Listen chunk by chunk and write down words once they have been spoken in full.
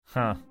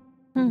Huh.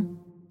 Hmm.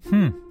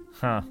 Hmm.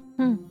 Huh.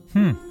 Hmm.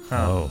 Hmm.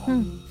 Huh. Oh.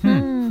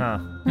 Hmm. Huh.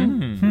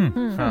 Hmm.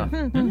 Huh.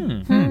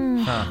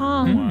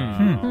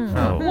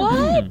 Huh.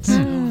 What?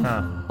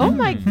 Oh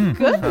my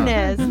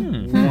goodness.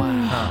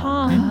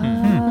 Wow.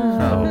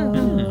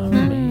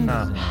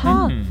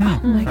 Oh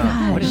my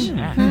gosh. What is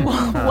that?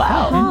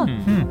 Wow.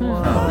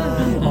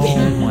 Oh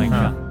my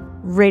god.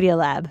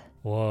 Radiolab.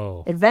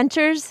 Whoa.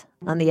 Adventures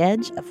on the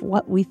edge of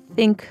what we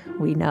think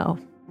we know.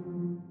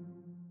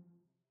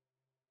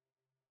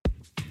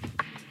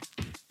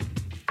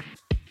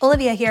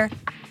 Olivia here.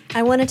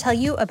 I want to tell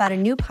you about a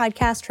new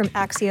podcast from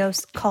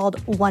Axios called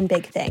One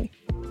Big Thing.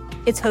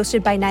 It's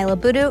hosted by Naila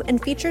Budu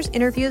and features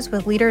interviews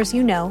with leaders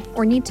you know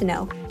or need to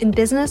know in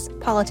business,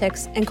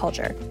 politics, and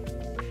culture.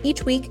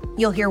 Each week,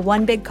 you'll hear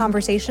one big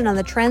conversation on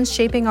the trends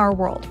shaping our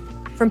world,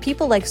 from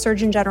people like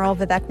Surgeon General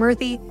Vivek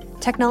Murthy,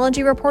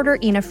 technology reporter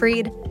Ina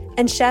Fried,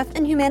 and chef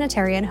and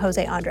humanitarian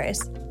Jose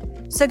Andres.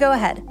 So go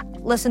ahead,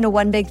 listen to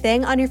One Big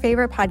Thing on your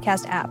favorite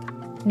podcast app.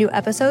 New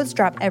episodes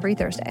drop every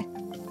Thursday.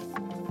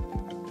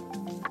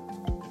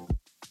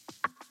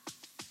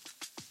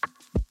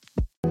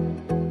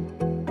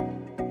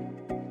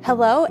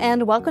 Hello,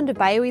 and welcome to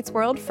BioEats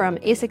World from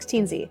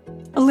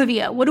A16Z.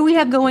 Olivia, what do we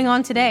have going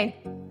on today?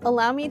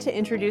 Allow me to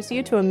introduce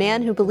you to a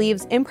man who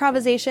believes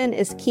improvisation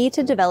is key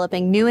to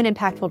developing new and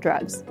impactful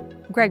drugs,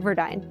 Greg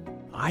Verdine.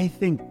 I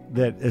think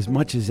that as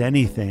much as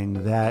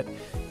anything, that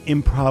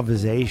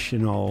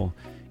improvisational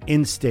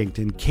instinct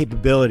and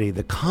capability,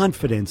 the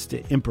confidence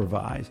to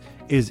improvise,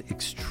 is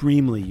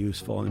extremely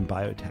useful in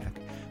biotech,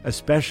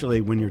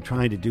 especially when you're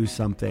trying to do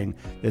something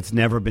that's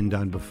never been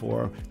done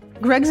before.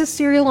 Greg's a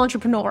serial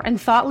entrepreneur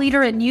and thought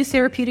leader in new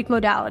therapeutic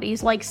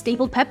modalities like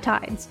stapled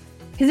peptides.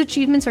 His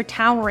achievements are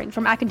towering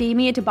from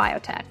academia to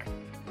biotech.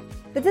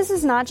 But this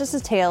is not just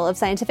a tale of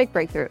scientific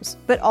breakthroughs,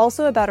 but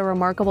also about a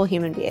remarkable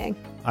human being.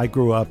 I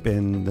grew up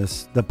in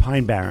the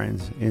Pine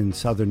Barrens in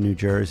southern New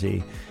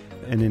Jersey,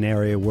 in an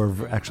area where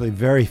actually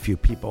very few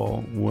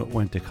people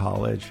went to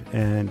college.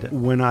 And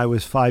when I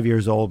was 5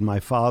 years old,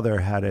 my father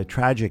had a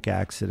tragic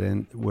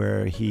accident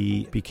where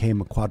he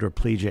became a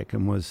quadriplegic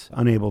and was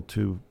unable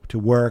to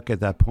work at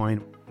that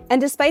point.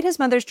 And despite his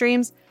mother's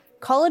dreams,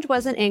 college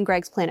wasn't in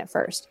Greg's plan at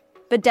first.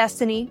 But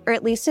destiny, or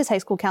at least his high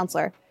school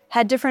counselor,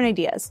 had different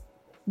ideas.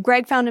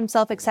 Greg found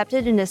himself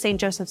accepted into St.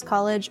 Joseph's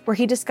College, where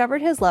he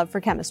discovered his love for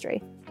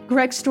chemistry.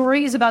 Greg's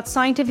story is about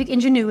scientific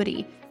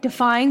ingenuity,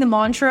 defying the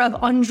mantra of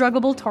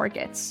undruggable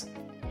targets.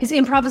 His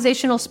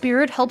improvisational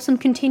spirit helps him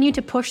continue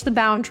to push the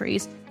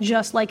boundaries,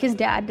 just like his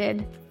dad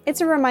did. It's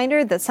a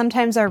reminder that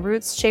sometimes our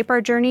roots shape our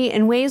journey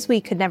in ways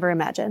we could never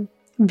imagine.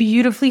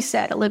 Beautifully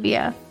said,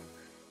 Olivia.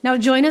 Now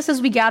join us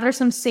as we gather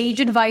some sage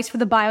advice for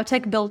the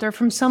biotech builder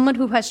from someone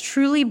who has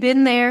truly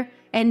been there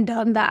and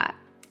done that.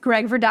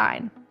 Greg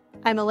Verdine.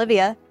 I'm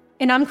Olivia.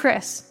 And I'm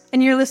Chris,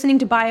 and you're listening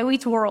to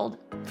BioEats World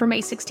from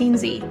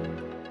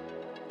A16Z.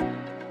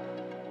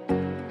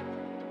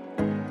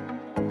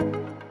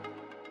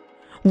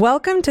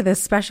 Welcome to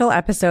this special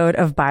episode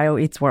of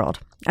BioEats World.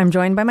 I'm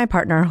joined by my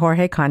partner,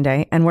 Jorge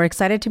Conde, and we're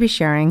excited to be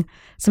sharing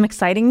some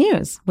exciting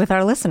news with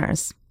our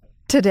listeners.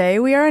 Today,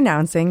 we are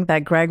announcing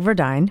that Greg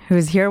Verdine,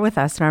 who's here with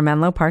us in our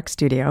Menlo Park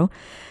studio,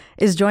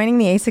 is joining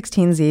the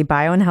A16Z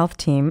Bio and Health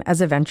team as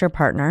a venture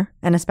partner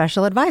and a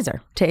special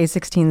advisor to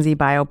A16Z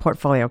Bio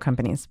portfolio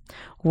companies.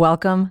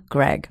 Welcome,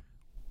 Greg.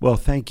 Well,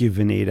 thank you,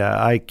 Vineeta.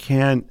 I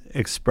can't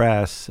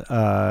express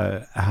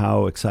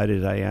how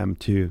excited I am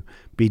to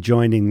be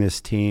joining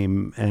this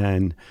team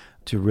and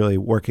to really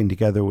working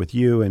together with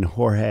you and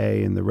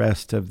Jorge and the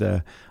rest of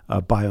the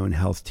Bio and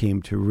Health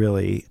team to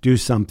really do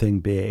something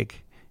big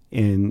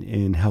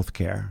in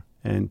healthcare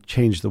and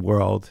change the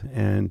world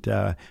and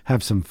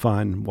have some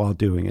fun while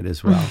doing it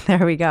as well.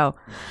 There we go.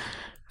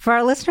 For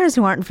our listeners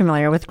who aren't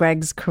familiar with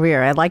Greg's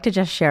career, I'd like to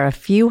just share a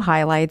few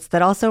highlights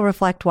that also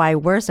reflect why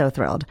we're so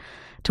thrilled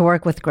to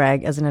work with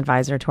Greg as an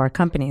advisor to our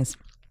companies.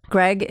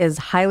 Greg is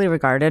highly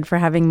regarded for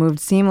having moved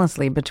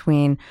seamlessly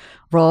between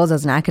roles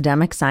as an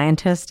academic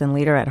scientist and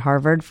leader at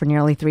Harvard for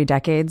nearly 3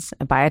 decades,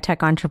 a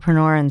biotech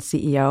entrepreneur and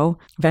CEO,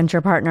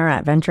 venture partner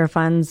at venture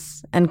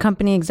funds, and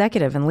company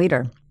executive and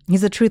leader.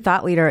 He's a true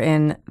thought leader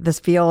in this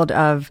field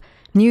of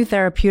new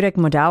therapeutic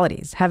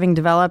modalities, having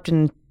developed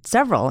in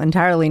several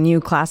entirely new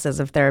classes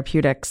of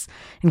therapeutics,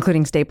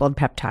 including stapled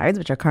peptides,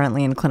 which are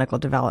currently in clinical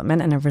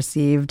development and have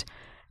received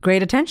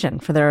great attention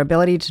for their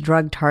ability to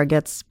drug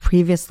targets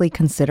previously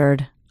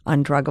considered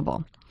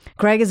undruggable.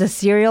 Greg is a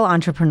serial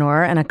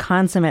entrepreneur and a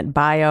consummate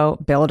bio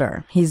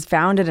builder. He's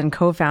founded and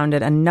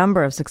co-founded a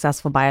number of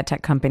successful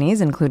biotech companies,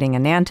 including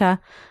Enanta,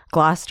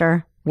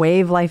 Gloucester,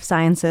 Wave Life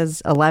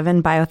Sciences,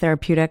 11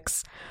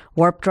 Biotherapeutics,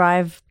 Warp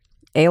Drive,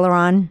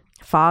 Aileron,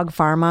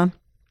 FogPharma,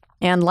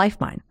 and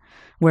LifeMine,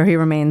 where he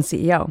remains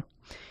CEO.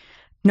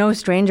 No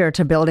stranger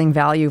to building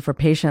value for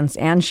patients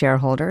and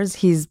shareholders,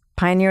 he's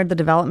pioneered the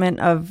development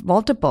of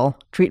multiple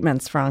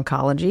treatments for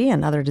oncology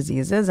and other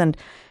diseases, and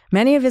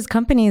many of his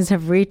companies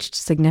have reached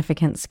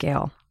significant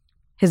scale.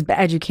 His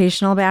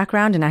educational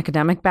background and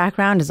academic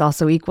background is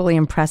also equally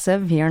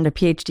impressive. He earned a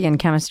PhD in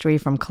chemistry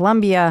from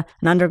Columbia,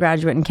 an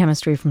undergraduate in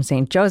chemistry from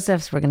St.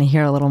 Joseph's. We're going to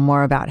hear a little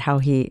more about how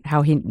he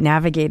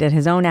navigated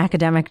his own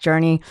academic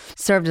journey,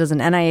 served as an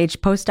NIH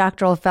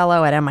postdoctoral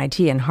fellow at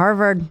MIT and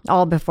Harvard,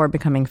 all before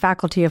becoming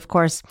faculty, of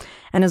course,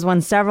 and has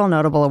won several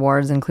notable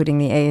awards, including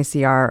the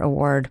AACR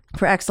Award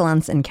for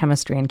Excellence in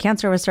Chemistry and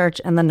Cancer Research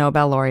and the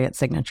Nobel Laureate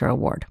Signature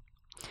Award.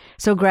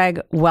 So,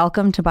 Greg,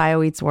 welcome to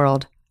BioEat's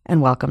World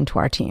and welcome to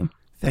our team.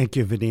 Thank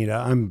you,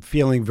 Vineeta. I'm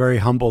feeling very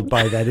humbled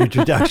by that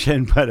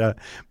introduction, but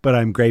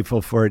I'm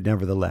grateful for it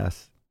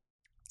nevertheless.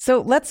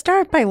 So let's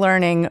start by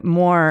learning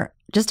more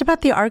just about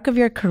the arc of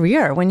your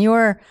career.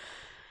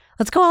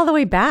 Let's go all the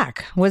way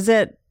back. Was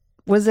it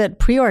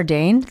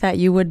preordained that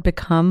you would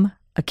become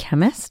a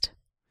chemist?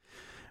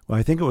 Well,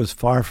 I think it was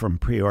far from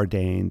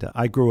preordained.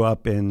 I grew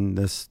up in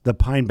the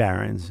Pine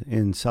Barrens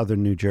in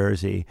southern New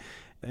Jersey,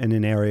 in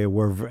an area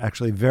where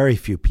actually very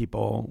few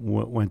people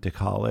went to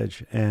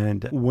college.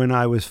 And when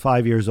I was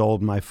 5 years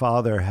old, my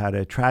father had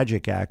a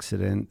tragic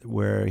accident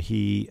where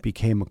he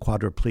became a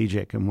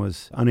quadriplegic and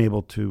was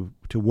unable to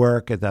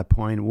work at that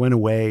point, went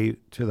away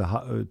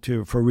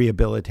for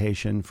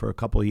rehabilitation for a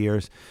couple of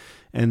years,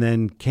 and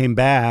then came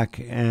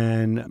back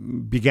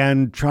and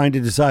began trying to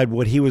decide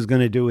what he was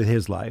going to do with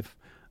his life.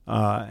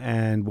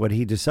 And what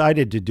he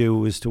decided to do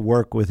was to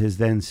work with his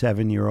then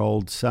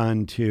 7-year-old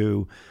son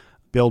to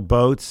build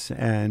boats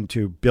and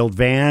to build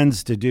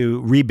vans,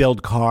 to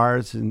rebuild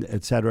cars, and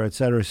et cetera, et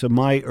cetera. So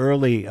my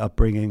early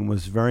upbringing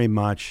was very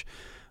much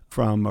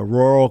from a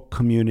rural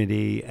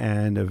community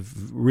and a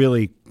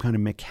really kind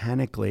of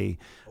mechanically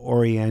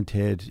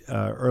oriented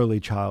early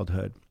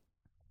childhood.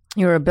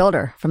 You were a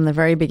builder from the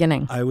very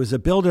beginning. I was a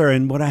builder,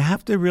 and what I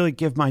have to really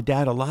give my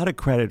dad a lot of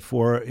credit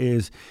for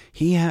is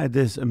he had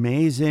this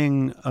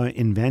amazing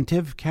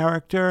inventive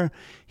character.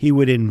 He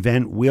would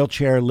invent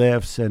wheelchair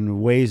lifts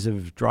and ways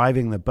of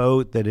driving the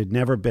boat that had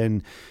never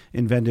been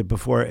invented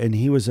before, and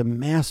he was a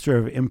master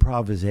of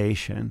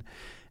improvisation.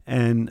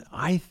 And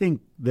I think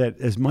that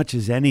as much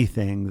as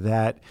anything,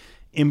 that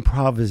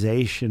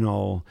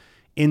improvisational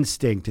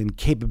instinct and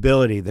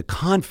capability, the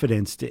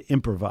confidence to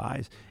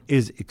improvise,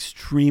 is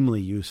extremely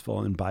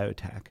useful in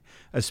biotech,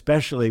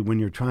 especially when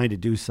you're trying to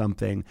do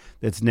something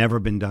that's never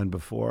been done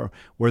before,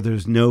 where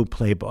there's no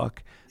playbook.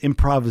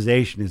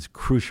 Improvisation is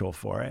crucial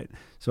for it.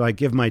 So I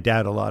give my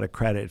dad a lot of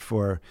credit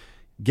for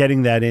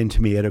getting that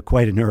into me at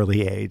quite an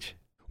early age.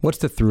 What's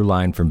the through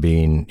line from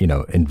being,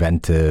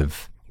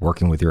 inventive,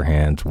 working with your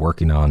hands,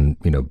 working on,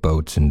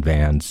 boats and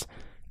vans,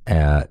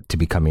 to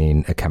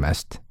becoming a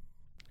chemist?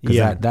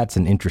 Because that's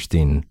an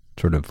interesting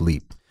sort of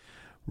leap.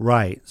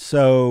 Right.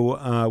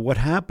 So what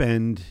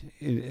happened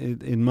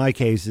in my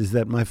case is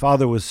that my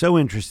father was so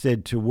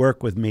interested to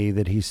work with me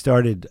that he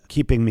started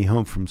keeping me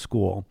home from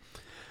school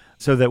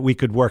so that we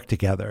could work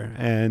together.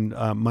 And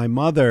my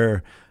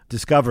mother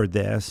discovered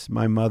this.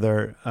 My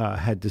mother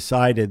had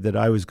decided that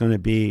I was going to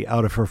be,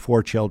 out of her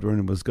 4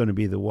 children, was going to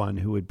be the one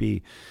who would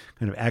be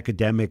kind of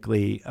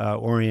academically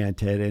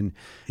oriented. And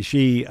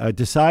she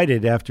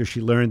decided, after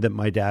she learned that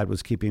my dad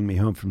was keeping me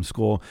home from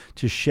school,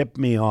 to ship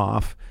me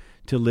off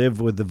to live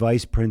with the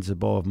vice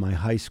principal of my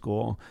high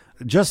school,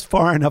 just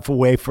far enough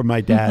away from my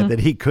dad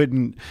that he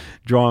couldn't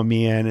draw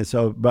me in. And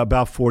so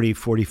about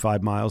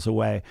 45 miles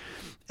away.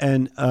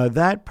 And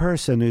that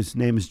person, whose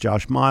name is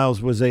Josh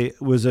Miles, was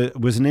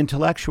an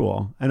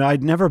intellectual, and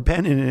I'd never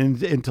been in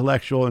an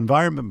intellectual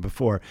environment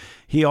before.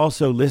 He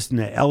also listened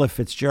to Ella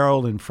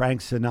Fitzgerald and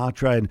Frank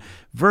Sinatra, and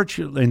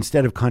virtually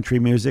instead of country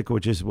music,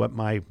 which is what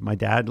my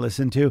dad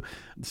listened to.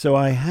 So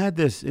I had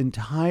this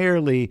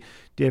entirely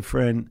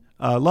different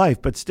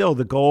life, but still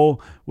the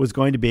goal was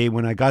going to be,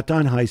 when I got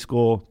done high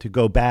school, to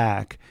go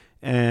back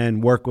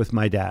and work with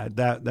my dad.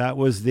 That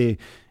was the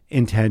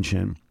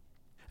intention.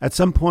 At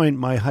some point,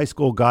 my high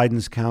school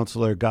guidance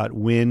counselor got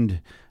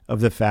wind of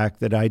the fact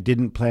that I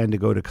didn't plan to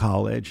go to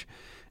college,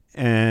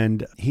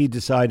 and he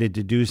decided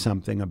to do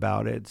something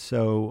about it.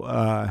 So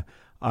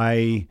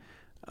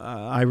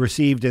I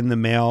received in the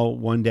mail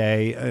one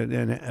day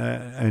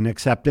an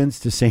acceptance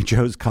to St.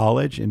 Joe's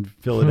College in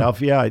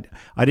Philadelphia.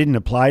 I didn't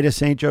apply to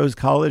St. Joe's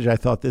College. I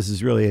thought this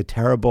is really a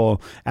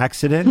terrible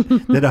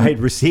accident that I had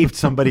received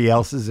somebody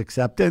else's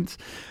acceptance.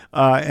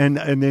 And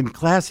in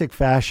classic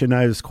fashion,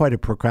 I was quite a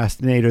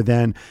procrastinator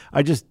then.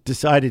 I just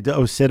decided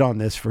to sit on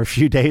this for a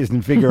few days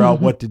and figure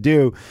out what to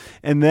do.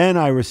 And then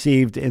I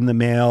received in the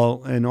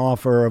mail an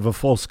offer of a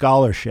full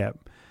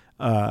scholarship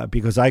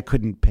because I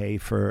couldn't pay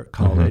for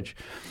college.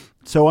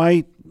 So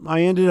I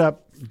ended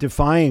up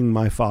defying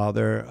my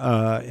father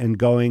and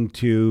going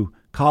to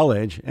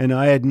college, and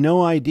I had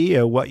no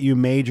idea what you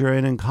major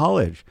in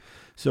college.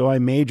 So I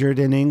majored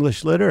in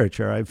English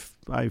literature.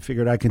 I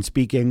figured I can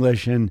speak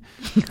English and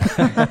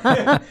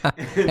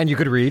and you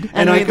could read.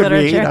 And I could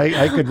read.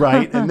 I could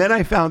write. And then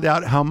I found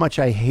out how much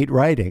I hate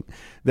writing,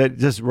 that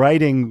just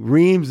writing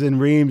reams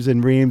and reams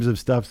and reams of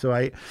stuff. So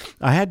I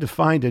had to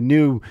find a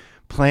new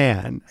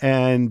plan.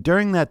 And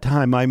during that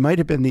time, I might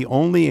have been the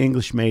only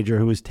English major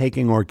who was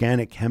taking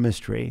organic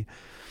chemistry.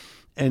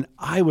 And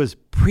I was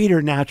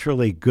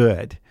preternaturally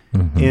good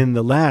in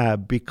the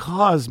lab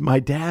because my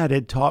dad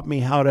had taught me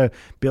how to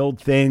build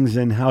things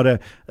and how to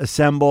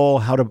assemble,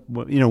 how to,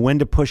 when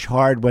to push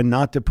hard, when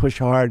not to push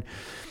hard.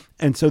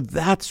 And so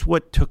that's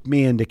what took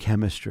me into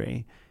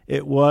chemistry.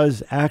 It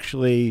was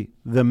actually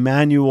the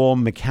manual,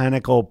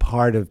 mechanical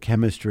part of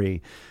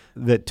chemistry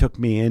that took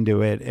me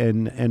into it.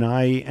 And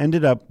I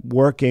ended up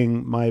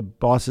working, my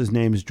boss's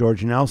name is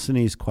George Nelson.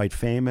 He's quite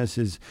famous.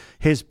 His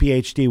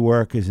PhD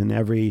work is in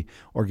every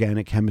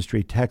organic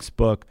chemistry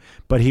textbook,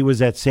 but he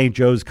was at St.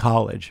 Joe's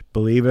College,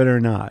 believe it or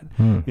not.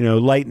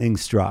 Lightning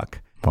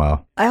struck.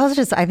 Wow.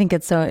 I think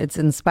it's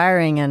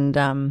inspiring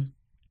and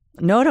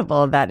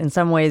notable that in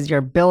some ways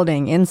your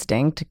building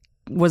instinct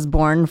was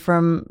born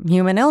from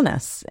human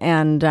illness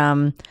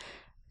and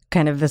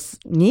kind of this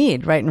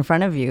need right in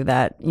front of you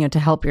that, to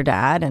help your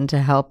dad and to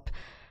help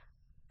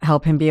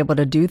him be able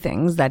to do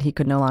things that he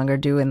could no longer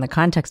do in the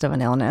context of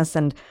an illness.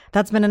 And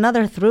that's been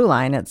another through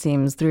line, it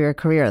seems, through your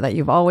career, that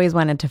you've always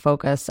wanted to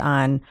focus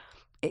on,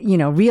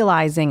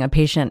 realizing a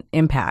patient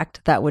impact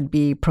that would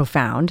be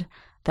profound,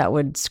 that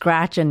would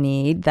scratch a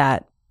need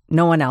that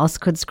no one else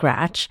could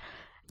scratch.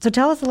 So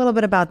tell us a little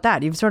bit about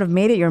that. You've sort of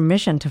made it your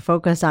mission to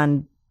focus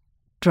on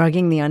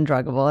drugging the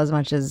undruggable, as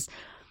much as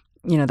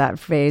that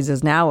phrase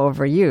is now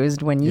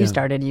overused. When you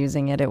started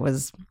using it, it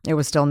was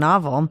still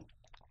novel,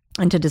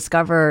 and to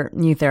discover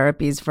new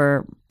therapies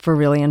for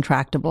really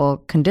intractable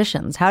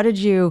conditions.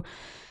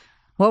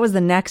 What was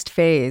the next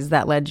phase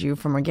that led you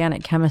from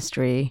organic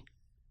chemistry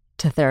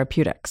to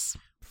therapeutics?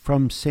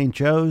 From St.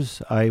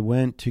 Joe's, I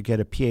went to get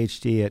a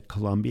PhD at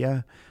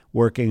Columbia,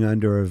 working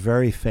under a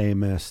very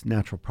famous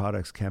natural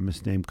products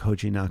chemist named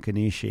Koji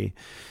Nakanishi.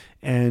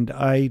 And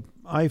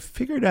I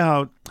figured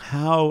out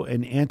how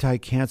an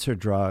anti-cancer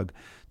drug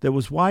that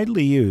was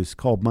widely used,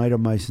 called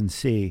mitomycin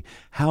C,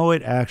 how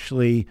it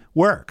actually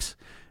works.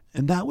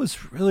 And that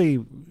was really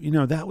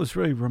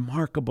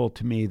remarkable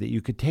to me, that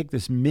you could take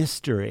this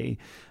mystery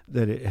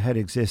that it had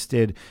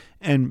existed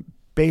and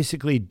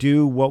basically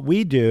do what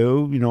we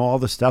do, all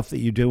the stuff that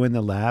you do in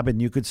the lab,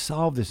 and you could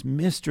solve this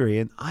mystery.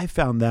 And I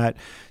found that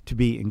to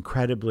be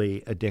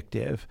incredibly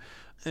addictive.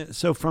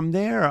 So from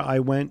there, I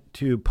went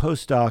to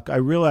postdoc. I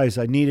realized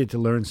I needed to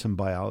learn some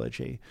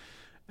biology.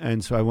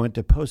 And so I went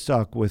to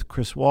postdoc with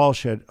Chris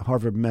Walsh at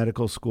Harvard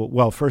Medical School.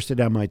 Well, first at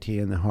MIT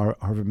and then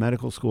Harvard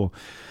Medical School.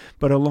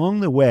 But along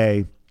the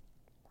way,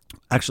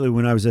 actually,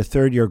 when I was a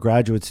third-year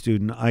graduate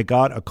student, I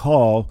got a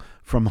call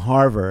from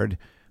Harvard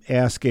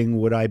asking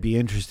would I be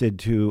interested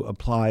to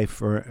apply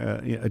for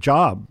a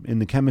job in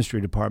the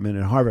chemistry department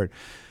at Harvard.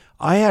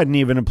 I hadn't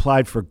even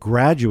applied for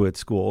graduate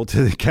school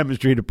to the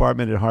chemistry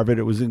department at Harvard.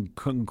 It was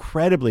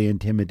incredibly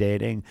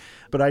intimidating,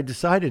 but I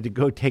decided to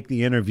go take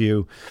the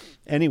interview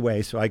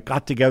anyway. So I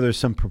got together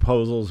some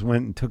proposals,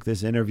 went and took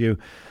this interview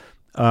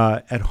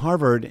at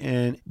Harvard,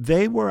 and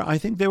I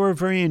think they were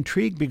very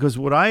intrigued, because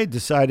what I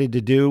decided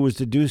to do was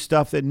to do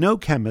stuff that no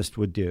chemist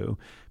would do,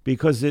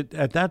 because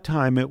at that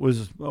time it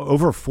was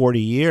over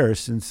 40 years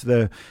since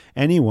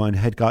anyone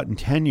had gotten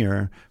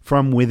tenure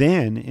from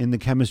within in the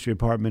chemistry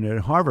department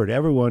at Harvard.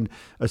 Everyone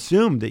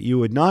assumed that you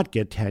would not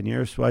get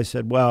tenure. So I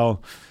said,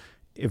 well,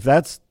 if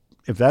that's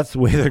the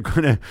way they're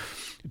going to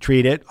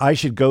treat it, I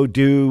should go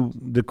do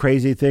the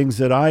crazy things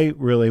that I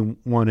really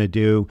want to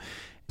do.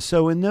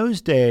 So in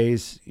those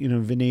days,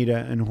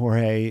 Vineeta and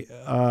Jorge,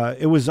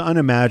 it was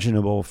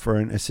unimaginable for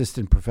an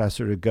assistant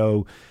professor to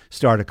go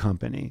start a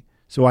company.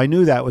 So I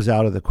knew that was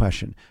out of the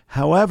question.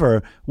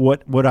 However,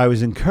 what I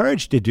was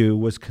encouraged to do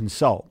was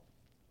consult.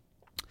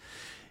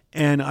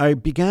 And I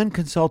began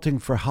consulting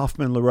for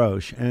Hoffmann-La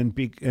Roche.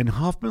 And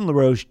Hoffmann-La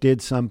Roche did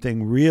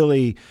something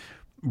really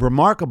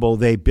remarkable.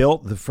 They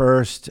built the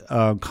first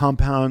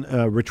compound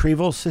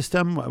retrieval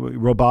system,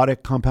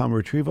 robotic compound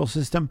retrieval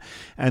system,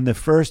 and the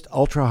first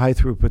ultra-high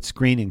throughput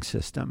screening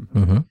system.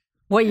 Mm-hmm.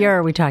 What year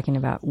are we talking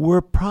about?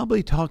 We're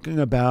probably talking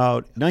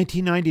about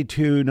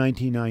 1992,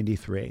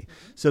 1993.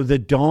 So the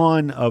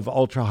dawn of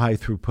ultra-high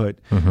throughput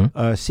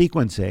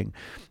sequencing.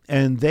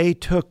 And they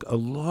took a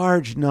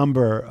large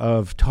number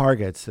of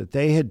targets that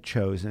they had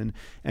chosen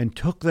and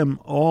took them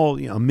all,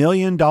 $1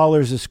 million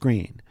a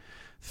screen,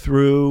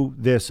 through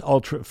this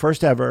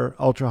first ever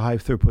ultra-high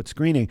throughput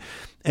screening.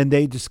 And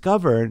they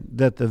discovered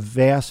that the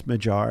vast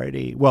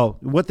majority,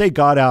 what they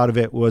got out of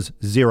it was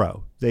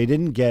zero. They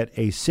didn't get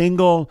a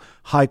single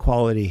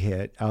high-quality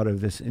hit out of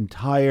this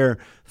entire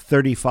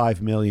 $35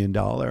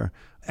 million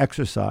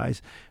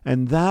exercise.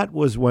 And that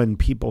was when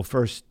people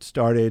first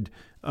started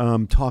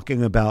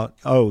talking about,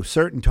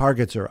 certain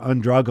targets are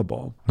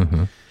undruggable.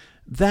 Mm-hmm.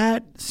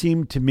 That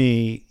seemed to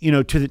me,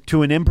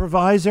 to an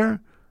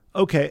improviser,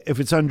 okay, if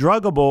it's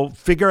undruggable,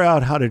 figure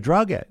out how to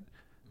drug it.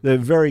 They're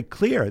very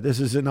clear. This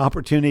is an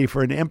opportunity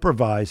for an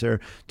improviser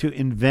to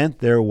invent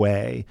their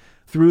way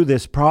through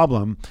this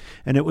problem.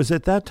 And it was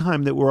at that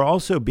time that we're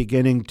also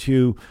beginning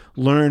to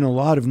learn a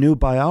lot of new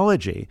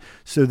biology.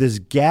 So this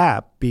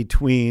gap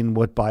between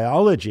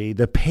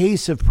the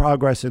pace of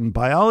progress in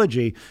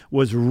biology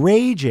was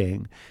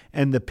raging,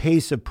 and the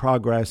pace of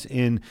progress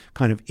in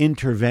kind of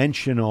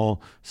interventional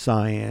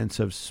science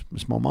of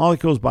small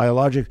molecules,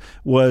 biologics,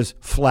 was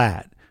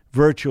flat.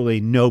 virtually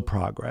no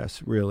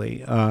progress,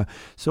 really.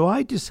 So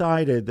I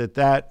decided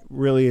that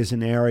really is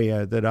an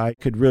area that I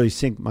could really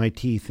sink my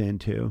teeth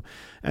into.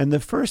 And the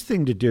first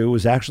thing to do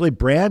was actually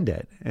brand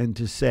it and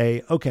to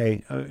say,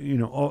 okay,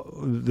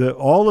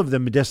 all of the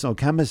medicinal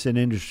chemists in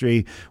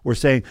industry were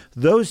saying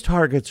those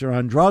targets are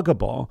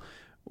undruggable.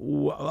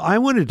 I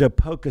wanted to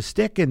poke a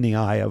stick in the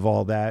eye of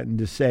all that and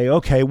to say,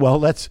 okay,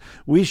 well,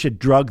 we should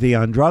drug the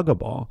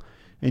undruggable.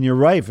 And you're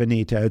right,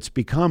 Vineeta. It's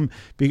become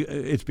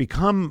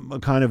a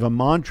kind of a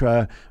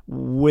mantra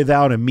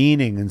without a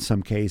meaning in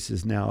some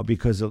cases now,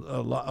 because a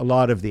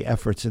lot of the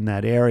efforts in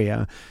that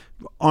area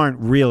aren't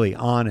really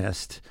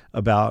honest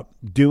about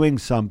doing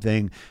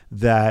something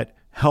that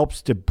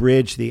helps to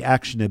bridge the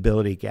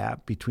actionability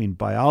gap between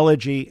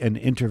biology and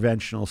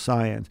interventional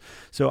science.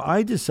 So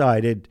I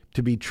decided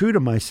to be true to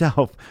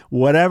myself.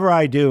 Whatever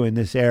I do in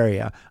this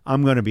area,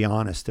 I'm going to be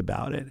honest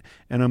about it.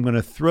 And I'm going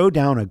to throw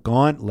down a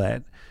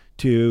gauntlet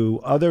to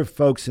other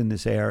folks in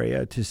this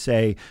area to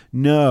say,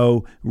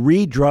 no,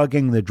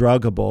 redrugging the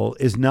druggable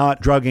is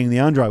not drugging the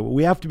undruggable.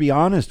 We have to be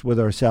honest with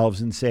ourselves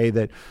and say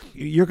that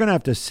you're going to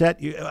have to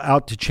set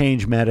out to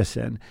change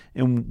medicine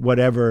in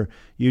whatever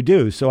you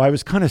do. So I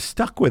was kind of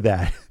stuck with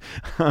that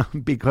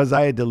because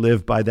I had to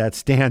live by that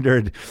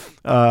standard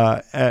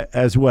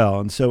as well.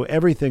 And so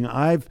everything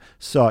I've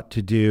sought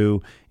to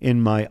do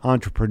in my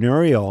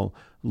entrepreneurial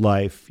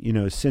life,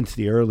 since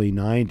the early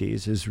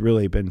 90s has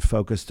really been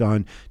focused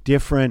on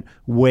different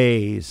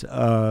ways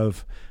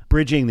of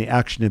bridging the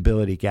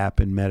actionability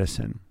gap in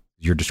medicine.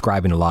 You're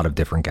describing a lot of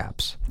different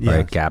gaps, right?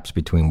 Yes. Gaps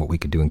between what we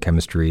could do in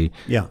chemistry,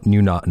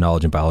 new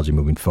knowledge in biology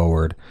moving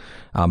forward.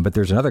 But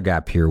there's another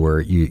gap here where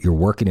you're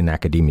working in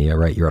academia,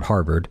 right? You're at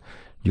Harvard.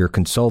 You're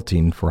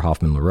consulting for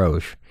Hoffman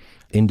LaRoche.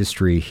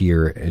 Industry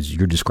here, as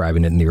you're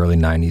describing it in the early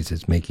 90s,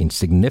 is making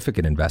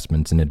significant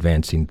investments in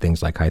advancing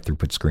things like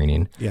high-throughput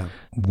screening. Yeah.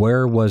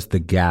 Where was the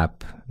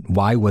gap?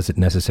 Why was it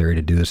necessary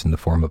to do this in the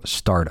form of a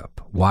startup?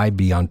 Why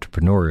be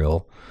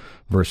entrepreneurial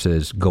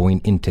versus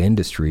going into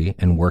industry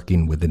and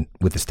working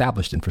with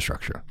established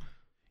infrastructure?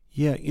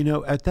 Yeah,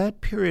 at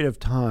that period of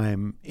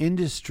time,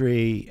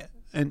 industry,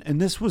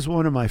 and this was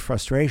one of my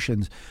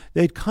frustrations,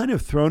 they'd kind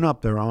of thrown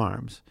up their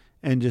arms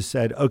and just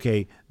said,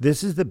 okay,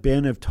 this is the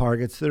bin of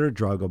targets that are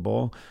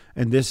druggable,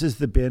 and this is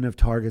the bin of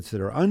targets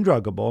that are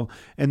undruggable.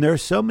 And there are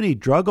so many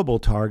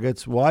druggable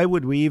targets, why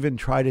would we even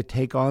try to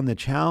take on the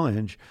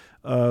challenge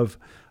of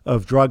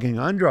drugging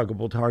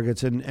undruggable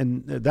targets?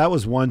 And that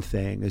was one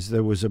thing, is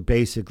there was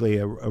basically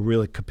a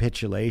real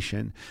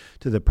capitulation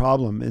to the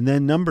problem. And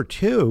then number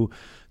two,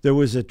 there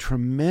was a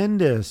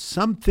tremendous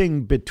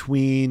something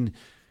between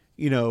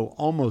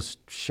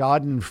almost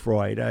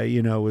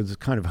schadenfreude, was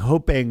kind of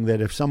hoping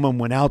that if someone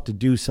went out to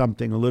do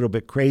something a little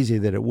bit crazy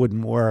that it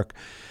wouldn't work.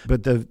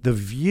 But the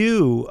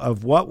view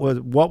of what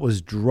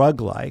was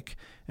drug-like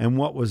and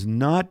what was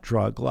not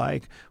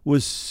drug-like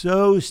was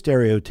so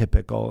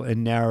stereotypical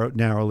and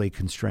narrowly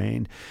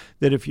constrained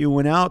that if you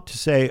went out to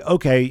say,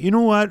 okay, you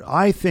know what,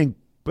 I think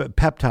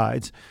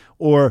peptides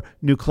or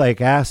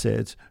nucleic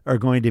acids are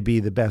going to be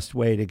the best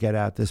way to get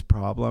at this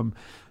problem,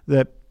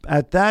 that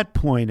at that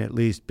point, at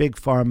least, Big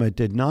Pharma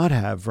did not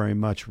have very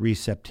much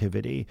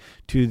receptivity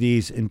to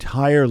these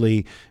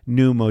entirely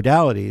new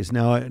modalities.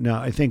 Now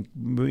I think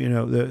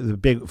the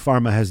Big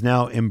Pharma has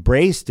now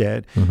embraced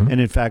it, and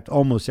in fact,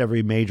 almost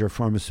every major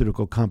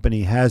pharmaceutical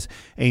company has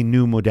a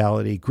new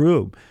modality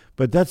group.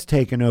 But that's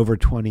taken over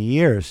 20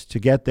 years to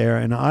get there,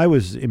 and I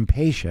was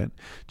impatient,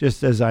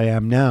 just as I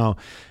am now.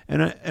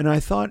 And I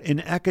thought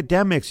in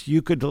academics,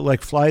 you could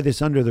fly this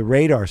under the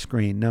radar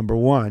screen, number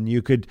one.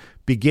 You could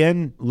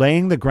begin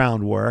laying the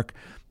groundwork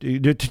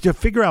to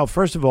figure out,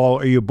 first of all,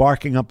 are you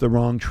barking up the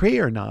wrong tree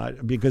or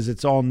not? Because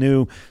it's all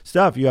new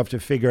stuff. You have to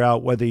figure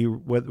out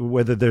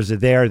whether there's a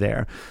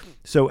there.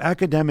 So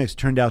academics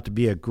turned out to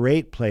be a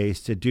great place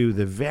to do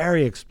the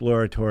very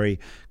exploratory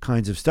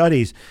kinds of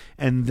studies.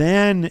 And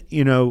then,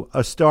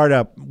 a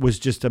startup was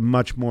just a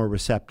much more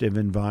receptive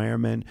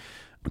environment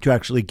to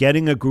actually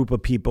getting a group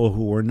of people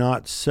who were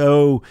not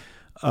so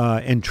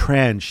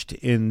entrenched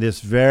in this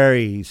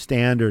very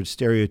standard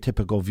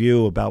stereotypical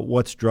view about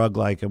what's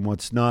drug-like and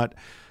what's not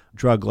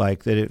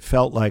drug-like, that it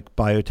felt like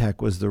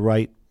biotech was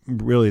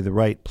really the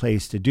right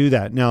place to do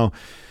that. Now,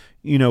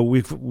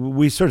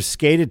 we sort of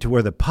skated to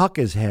where the puck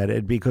is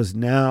headed, because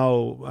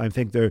now I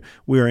think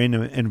we're in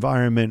an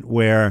environment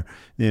where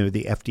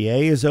the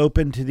FDA is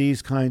open to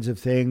these kinds of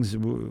things.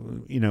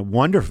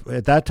 Wonderful.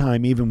 At that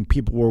time, even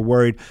people were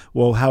worried,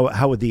 well,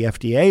 how would the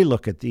FDA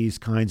look at these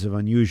kinds of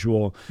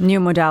unusual new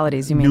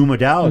modalities? You mean new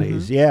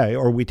modalities? Mm-hmm. Yeah.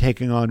 Or are we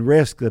taking on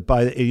risk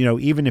that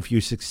even if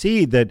you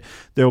succeed, that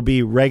there'll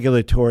be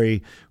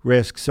regulatory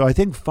risk? So I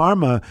think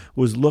pharma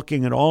was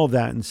looking at all of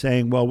that and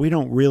saying, well, we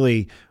don't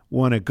really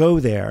want to go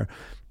there.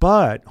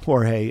 But,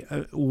 Jorge,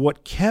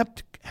 what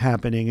kept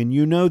happening, and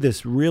you know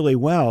this really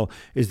well,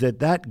 is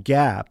that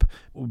gap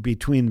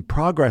between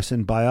progress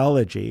in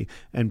biology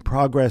and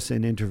progress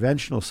in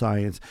interventional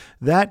science,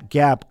 that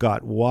gap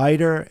got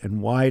wider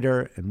and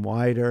wider and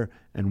wider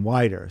and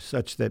wider,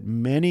 such that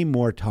many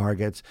more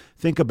targets,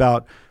 think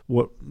about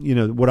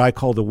what I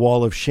call the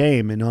wall of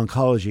shame in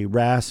oncology,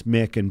 RAS,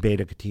 MYC, and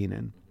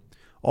beta-catenin.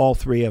 All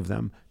three of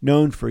them,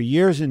 known for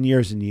years and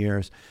years and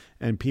years,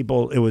 and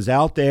people, it was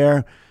out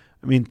there.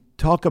 I mean,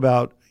 talk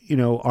about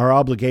our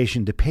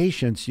obligation to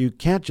patients. You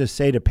can't just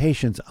say to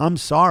patients, I'm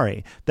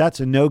sorry, that's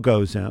a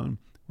no-go zone,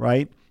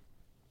 right?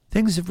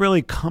 Things have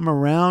really come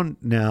around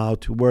now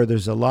to where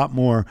there's a lot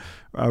more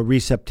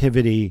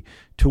receptivity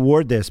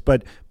toward this.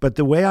 But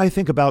the way I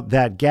think about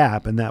that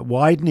gap and that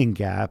widening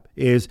gap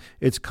is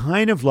it's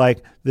kind of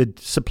like the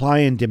supply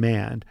and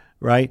demand,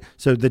 right?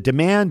 So the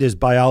demand is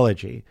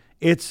biology.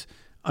 It's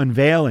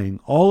unveiling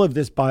all of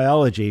this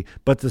biology,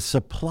 but the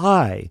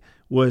supply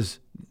was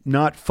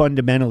not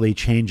fundamentally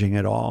changing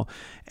at all.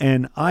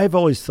 And I've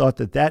always thought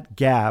that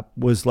gap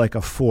was like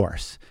a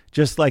force,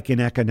 just like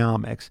in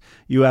economics.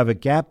 You have a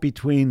gap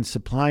between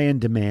supply and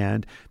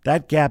demand.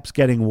 That gap's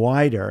getting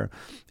wider.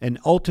 And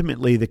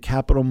ultimately, the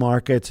capital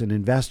markets and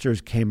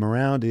investors came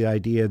around to the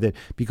idea that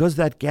because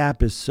that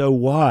gap is so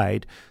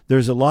wide,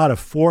 there's a lot of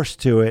force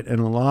to it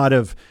and a lot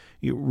of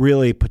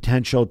really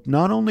potential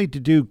not only to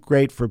do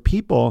great for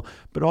people,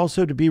 but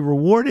also to be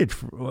rewarded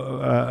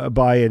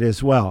by it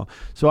as well.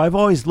 So I've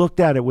always looked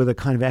at it with a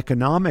kind of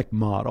economic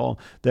model,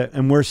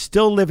 and we're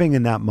still living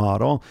in that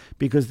model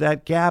because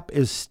that gap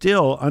is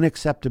still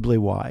unacceptably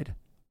wide.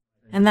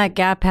 And that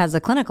gap has a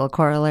clinical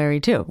corollary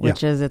too,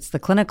 which is it's the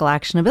clinical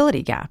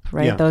actionability gap,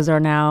 right? Yeah. Those are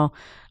now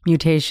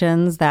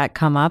mutations that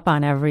come up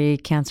on every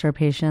cancer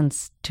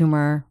patient's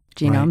tumor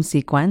genome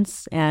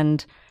sequence.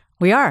 And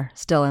we are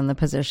still in the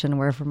position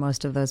where for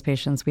most of those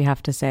patients, we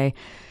have to say,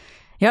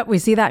 yep, we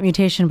see that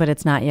mutation, but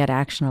it's not yet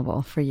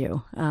actionable for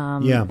you.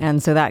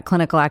 And so that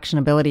clinical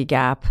actionability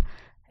gap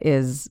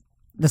is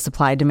the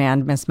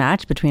supply-demand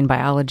mismatch between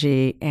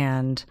biology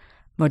and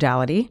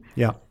modality.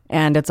 Yeah.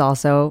 And it's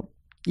also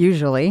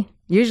usually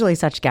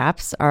such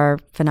gaps are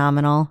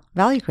phenomenal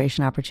value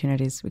creation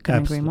opportunities. We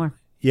couldn't agree more.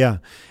 Yeah.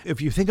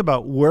 If you think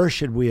about where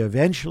should we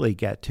eventually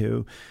get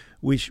to,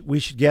 we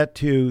should get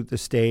to the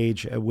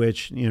stage at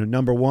which,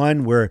 number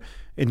one, we're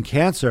in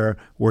cancer,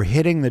 we're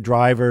hitting the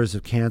drivers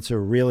of cancer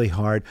really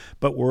hard,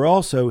 but we're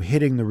also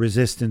hitting the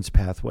resistance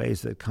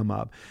pathways that come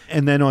up.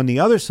 And then on the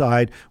other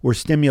side, we're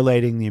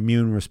stimulating the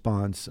immune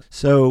response.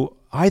 So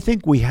I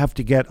think we have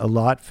to get a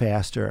lot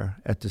faster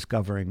at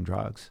discovering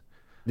drugs.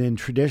 In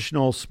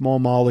traditional small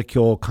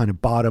molecule kind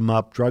of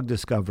bottom-up drug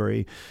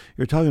discovery,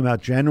 you're talking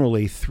about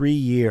generally 3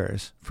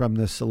 years from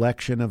the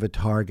selection of a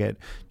target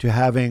to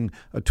having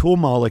a tool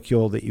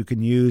molecule that you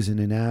can use in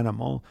an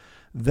animal.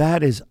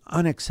 That is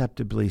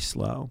unacceptably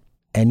slow.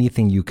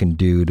 Anything you can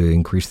do to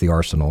increase the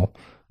arsenal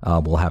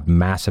will have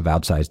massive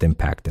outsized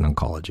impact in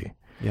oncology.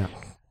 Yeah.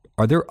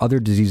 Are there other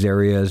disease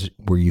areas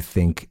where you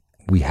think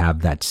we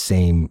have that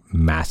same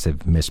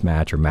massive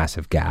mismatch or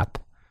massive gap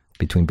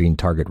between being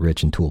target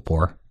rich and tool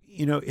poor?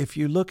 If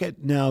you look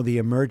at now the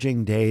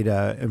emerging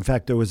data, in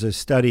fact, there was a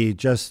study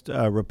just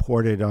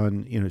reported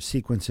on,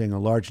 sequencing a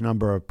large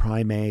number of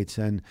primates.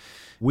 And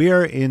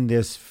we're in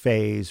this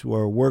phase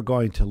where we're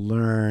going to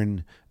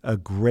learn a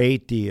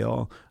great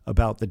deal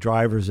about the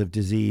drivers of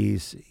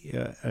disease,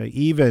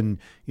 even,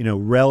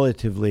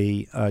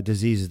 relatively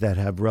diseases that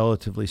have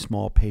relatively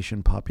small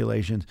patient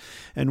populations.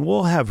 And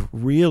we'll have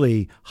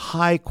really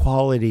high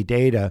quality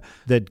data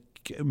that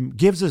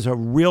gives us a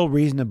real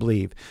reason to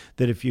believe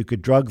that if you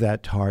could drug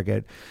that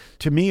target.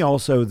 To me,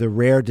 also, the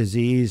rare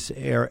disease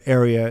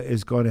area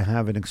is going to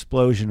have an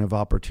explosion of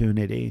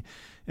opportunity.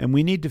 And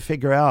we need to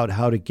figure out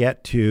how to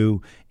get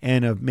to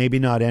maybe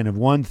not N of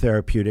 1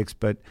 therapeutics,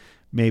 but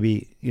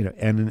maybe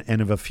N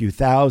of a few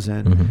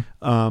thousand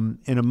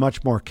in a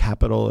much more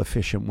capital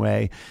efficient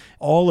way.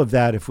 All of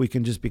that, if we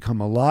can just become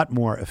a lot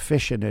more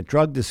efficient at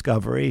drug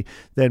discovery,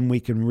 then we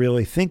can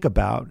really think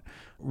about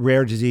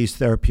rare disease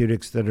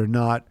therapeutics that are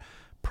not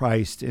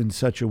priced in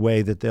such a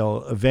way that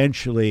they'll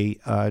eventually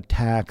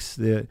tax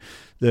the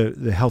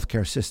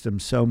healthcare system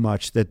so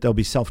much that they'll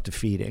be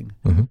self-defeating.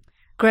 Mm-hmm.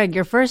 Greg,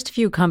 your first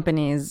few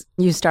companies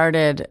you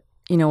started,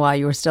 while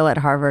you were still at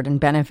Harvard and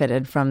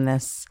benefited from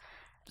this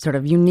sort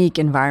of unique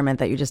environment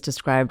that you just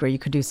described, where you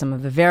could do some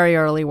of the very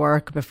early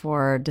work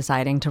before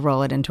deciding to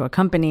roll it into a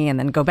company and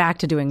then go back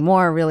to doing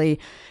more really,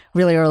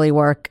 really early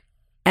work.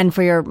 And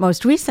for your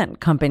most recent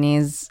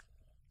companies,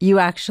 you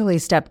actually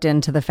stepped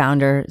into the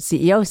founder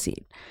CEO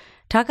seat.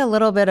 Talk a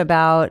little bit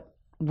about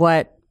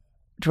what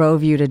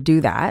drove you to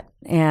do that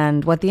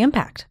and what the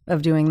impact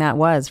of doing that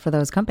was for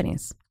those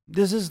companies.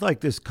 This is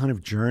like this kind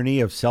of journey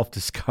of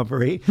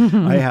self-discovery.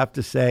 I have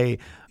to say,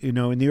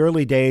 in the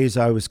early days,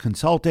 I was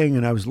consulting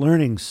and I was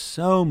learning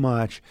so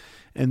much.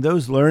 And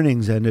those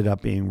learnings ended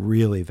up being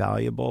really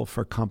valuable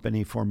for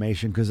company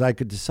formation because I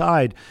could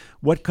decide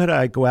what could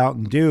I go out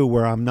and do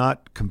where I'm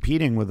not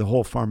competing with the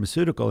whole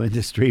pharmaceutical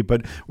industry,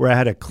 but where I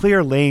had a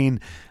clear lane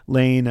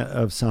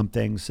of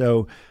something.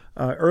 So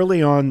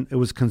early on, it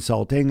was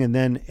consulting. And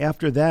then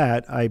after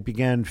that, I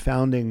began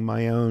founding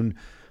my own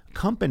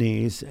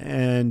companies.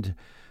 And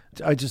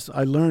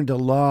I learned a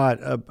lot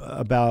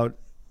about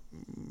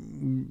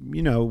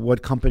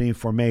what company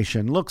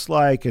formation looks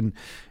like and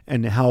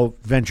how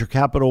venture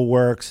capital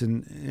works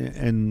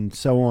and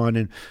so on.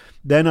 And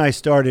then I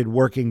started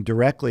working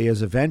directly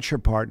as a venture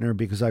partner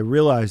because I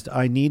realized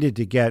I needed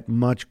to get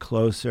much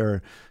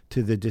closer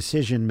to the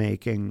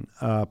decision-making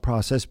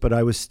process, but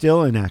I was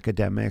still in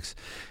academics.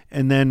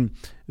 And then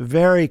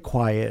very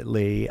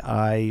quietly,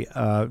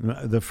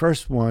 the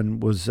first one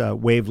was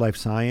Wave Life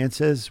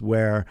Sciences,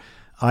 where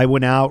I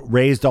went out,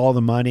 raised all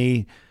the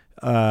money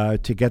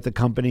to get the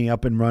company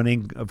up and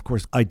running. Of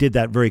course, I did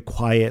that very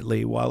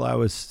quietly while I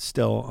was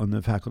still on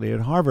the faculty at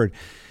Harvard.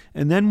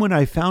 And then when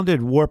I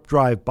founded Warp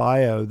Drive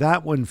Bio,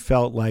 that one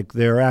felt like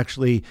they're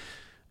actually,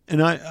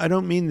 and I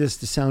don't mean this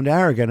to sound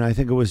arrogant, I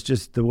think it was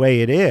just the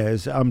way it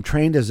is. I'm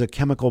trained as a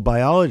chemical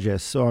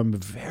biologist, so I'm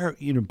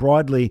very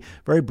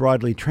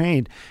broadly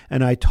trained.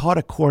 And I taught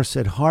a course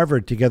at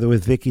Harvard together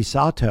with Vicky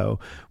Sato,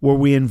 where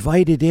we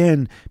invited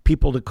in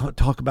people to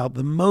talk about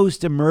the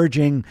most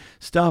emerging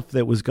stuff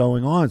that was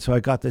going on. So I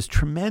got this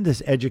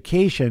tremendous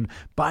education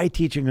by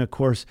teaching a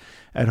course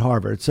at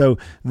Harvard. So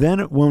then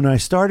when I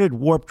started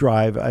Warp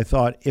Drive, I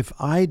thought, if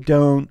I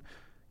don't,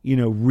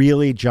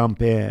 really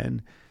jump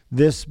in,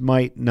 this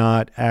might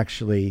not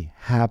actually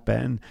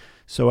happen.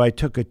 So I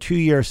took a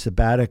 2-year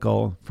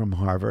sabbatical from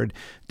Harvard.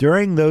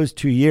 During those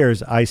 2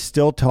 years, I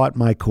still taught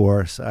my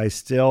course. I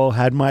still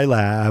had my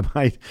lab.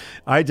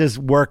 I just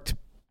worked.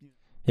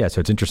 Yeah,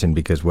 so it's interesting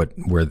because where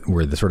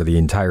the sort of the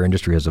entire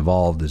industry has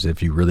evolved is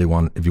if you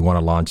want to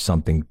launch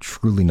something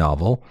truly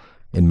novel,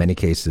 in many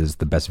cases,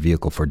 the best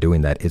vehicle for doing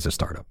that is a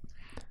startup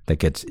that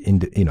gets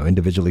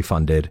individually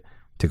funded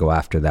to go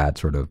after that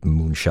sort of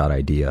moonshot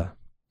idea.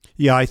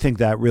 Yeah, I think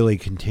that really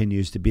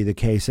continues to be the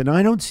case. And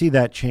I don't see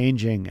that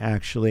changing,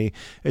 actually.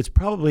 It's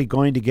probably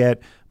going to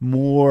get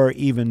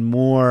even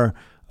more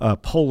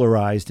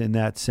polarized in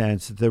that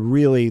sense. The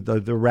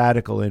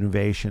radical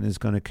innovation is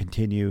going to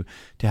continue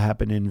to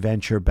happen in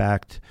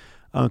venture-backed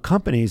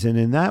companies. And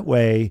in that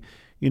way,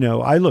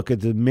 I look at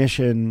the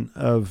mission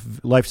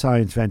of life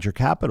science venture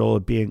capital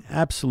as being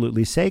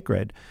absolutely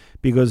sacred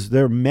because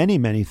there are many,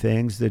 many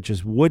things that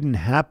just wouldn't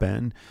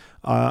happen.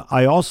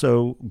 I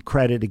also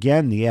credit,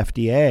 again, the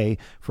FDA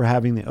for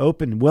having the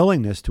open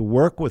willingness to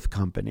work with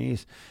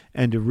companies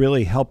and to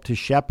really help to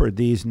shepherd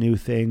these new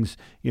things,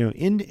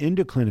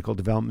 into clinical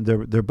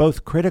development. They're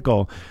both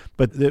critical,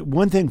 but the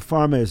one thing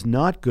pharma is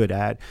not good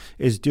at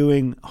is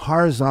doing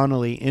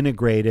horizontally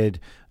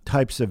integrated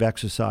types of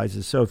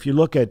exercises. So if you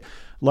look at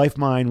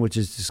LifeMind, which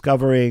is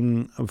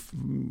discovering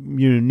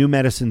new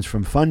medicines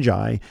from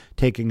fungi,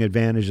 taking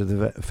advantage of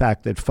the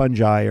fact that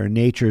fungi are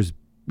nature's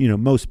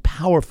most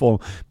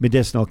powerful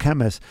medicinal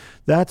chemists,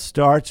 that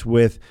starts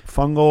with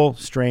fungal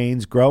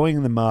strains,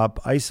 growing them up,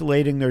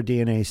 isolating their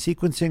DNA,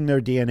 sequencing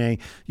their DNA,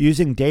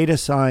 using data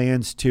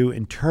science to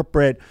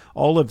interpret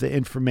all of the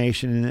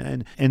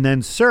information and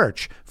then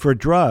search for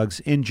drugs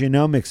in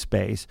genomic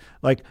space.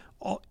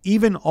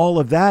 Even all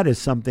of that is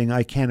something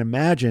I can't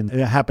imagine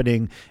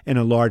happening in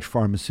a large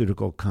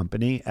pharmaceutical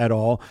company at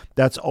all.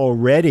 That's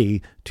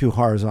already too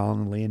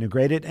horizontally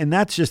integrated. And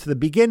that's just the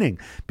beginning,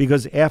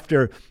 because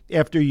after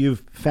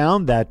you've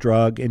found that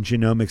drug in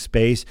genomic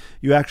space,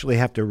 you actually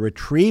have to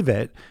retrieve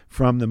it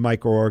from the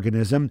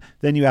microorganism.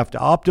 Then you have to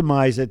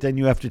optimize it. Then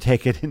you have to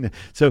take it in.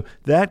 So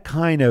that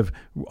kind of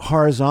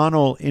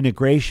horizontal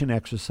integration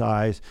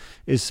exercise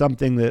is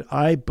something that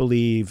I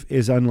believe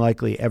is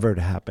unlikely ever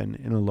to happen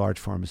in a large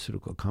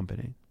pharmaceutical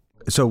company.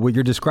 So what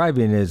you're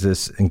describing is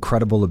this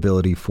incredible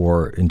ability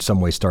for, in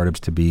some way, startups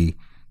to be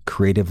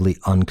creatively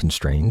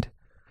unconstrained,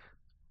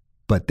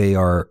 but they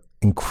are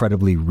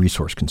incredibly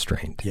resource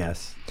constrained.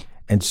 Yes.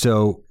 And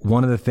so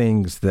one of the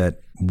things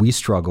that we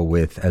struggle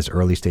with as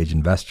early stage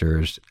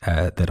investors,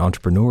 that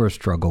entrepreneurs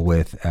struggle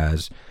with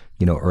as,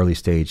 early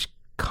stage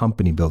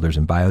company builders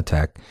in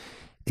biotech,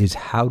 is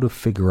how to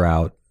figure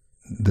out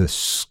the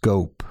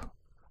scope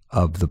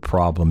of the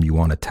problem you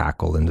want to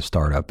tackle in the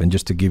startup. And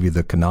just to give you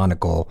the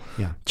canonical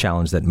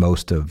challenge that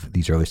most of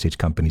these early stage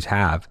companies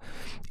have,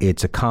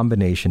 it's a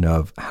combination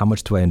of how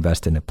much do I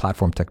invest in a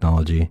platform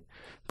technology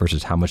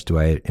versus how much do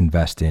I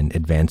invest in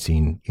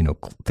advancing,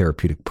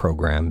 therapeutic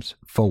programs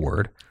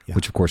forward,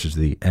 which of course is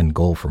the end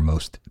goal for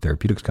most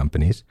therapeutics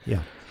companies.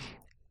 Yeah.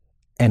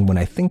 And when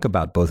I think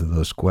about both of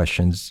those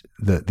questions,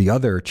 the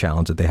other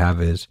challenge that they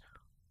have is,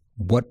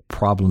 what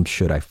problems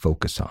should I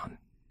focus on?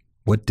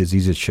 What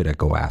diseases should I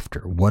go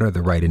after? What are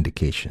the right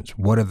indications?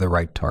 What are the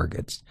right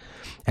targets?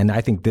 And I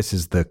think this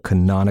is the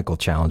canonical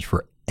challenge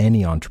for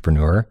any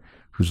entrepreneur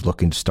who's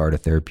looking to start a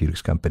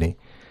therapeutics company.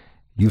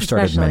 You've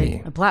started Especially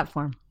many. a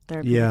platform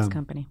therapeutics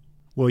company.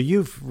 Well,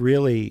 you've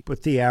really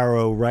put the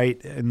arrow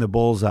right in the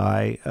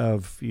bullseye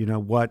of,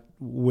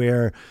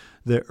 where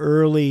the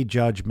early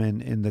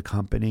judgment in the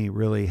company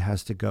really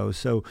has to go.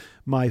 So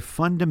my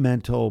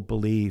fundamental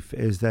belief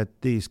is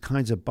that these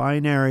kinds of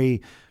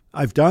binary,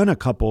 I've done a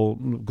couple,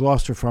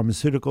 Gloucester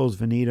Pharmaceuticals,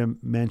 Vineeta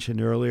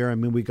mentioned earlier. I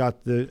mean, we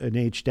got an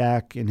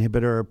HDAC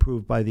inhibitor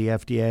approved by the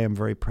FDA. I'm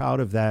very proud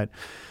of that.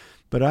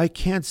 But I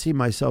can't see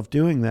myself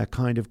doing that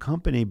kind of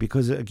company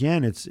because,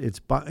 again, it's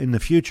in the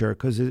future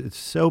because it's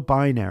so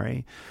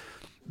binary.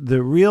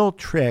 The real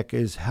trick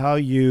is how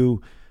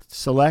you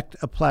select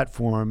a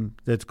platform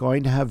that's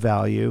going to have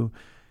value,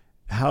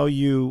 how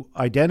you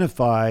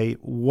identify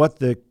what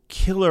the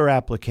killer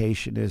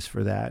application is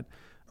for that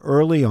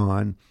early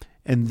on,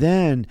 and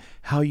then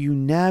how you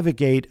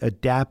navigate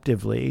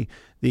adaptively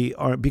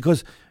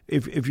because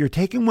if you're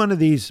taking one of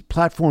these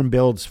platform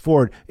builds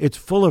forward, it's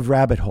full of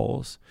rabbit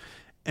holes.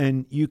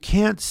 And you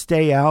can't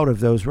stay out of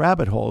those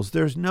rabbit holes.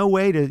 There's no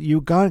way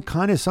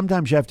to,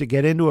 sometimes you have to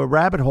get into a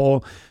rabbit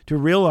hole to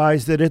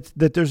realize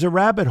that there's a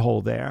rabbit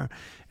hole there.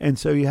 And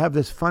so you have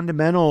this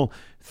fundamental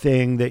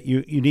thing that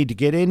you need to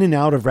get in and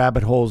out of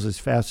rabbit holes as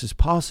fast as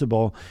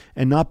possible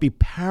and not be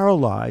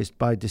paralyzed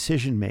by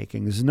decision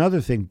making. There's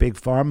another thing, big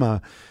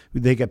pharma,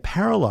 they get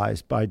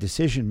paralyzed by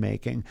decision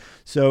making.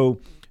 So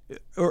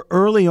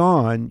early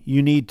on,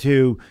 you need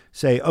to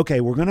say,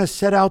 okay, we're going to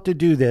set out to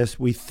do this.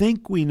 We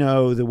think we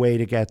know the way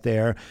to get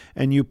there.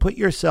 And you put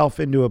yourself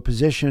into a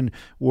position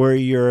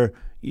where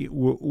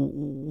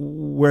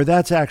where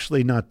that's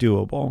actually not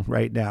doable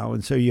right now.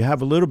 And so you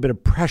have a little bit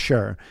of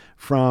pressure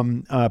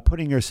from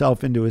putting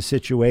yourself into a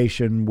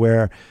situation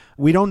where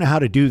we don't know how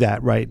to do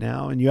that right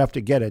now. And you have to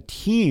get a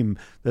team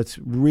that's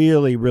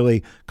really,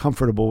 really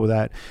comfortable with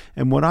that.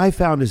 And what I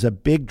found is a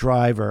big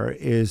driver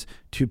is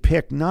to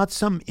pick not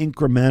some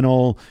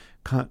incremental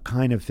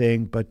kind of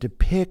thing, but to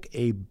pick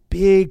a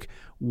big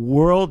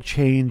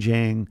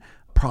world-changing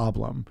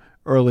problem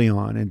early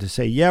on and to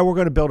say, yeah, we're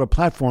going to build a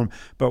platform,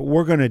 but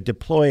we're going to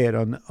deploy it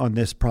on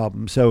this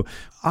problem. So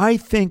I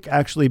think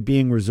actually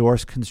being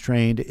resource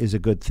constrained is a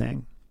good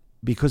thing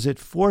because it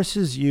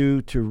forces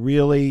you to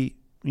really,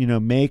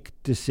 make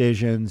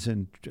decisions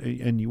and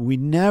we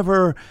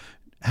never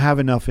have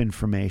enough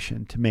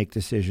information to make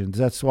decisions.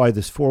 That's why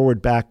this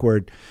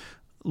backward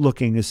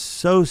looking is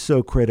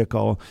so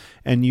critical.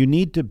 And you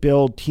need to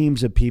build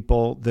teams of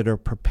people that are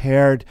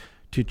prepared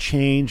to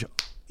change,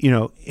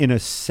 in a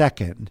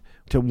second.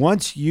 To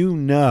once you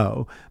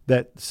know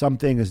that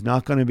something is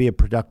not going to be a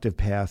productive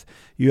path,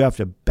 you have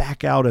to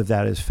back out of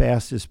that as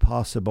fast as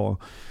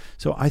possible.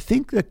 So I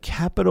think the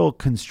capital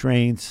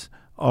constraints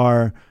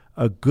are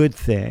a good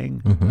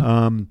thing,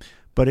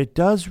 but it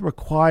does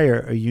require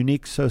a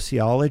unique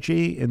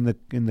sociology in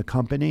the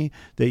company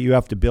that you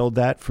have to build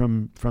that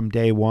from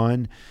day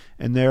one.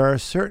 And there are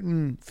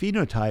certain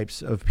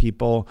phenotypes of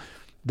people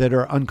that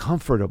are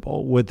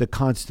uncomfortable with the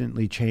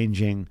constantly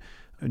changing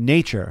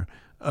nature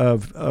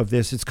of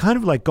this. It's kind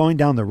of like going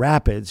down the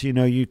rapids.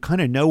 You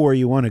kind of know where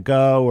you want to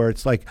go, or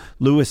it's like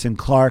Lewis and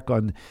Clark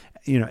on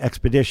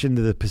expedition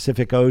to the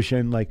Pacific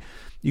Ocean. Like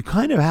you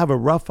kind of have a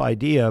rough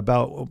idea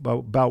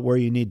about where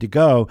you need to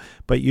go,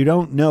 but you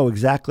don't know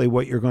exactly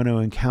what you're going to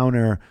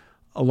encounter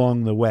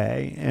along the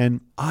way.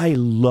 And I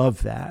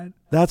love that.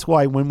 That's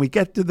why when we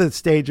get to the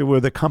stage where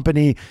the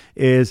company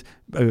is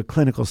a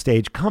clinical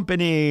stage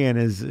company and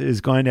is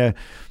going to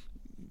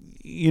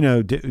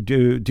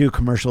do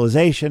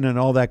commercialization and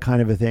all that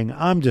kind of a thing,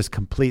 I'm just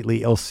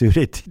completely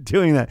ill-suited to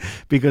doing that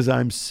because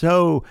I'm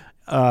so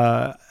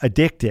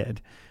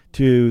addicted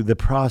to the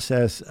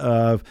process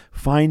of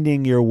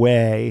finding your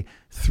way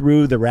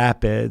through the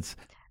rapids.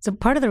 So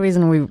part of the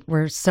reason we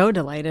were so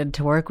delighted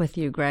to work with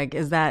you, Greg,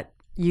 is that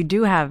you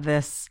do have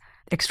this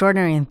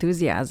extraordinary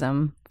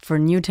enthusiasm for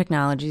new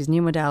technologies,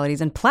 new modalities,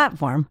 and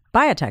platform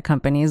biotech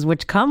companies,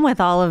 which come with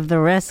all of the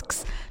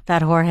risks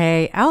that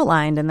Jorge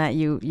outlined and that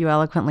you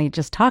eloquently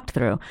just talked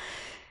through.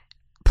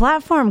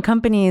 Platform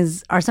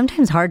companies are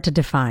sometimes hard to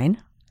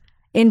define.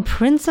 In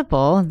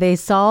principle, they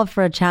solve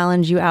for a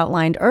challenge you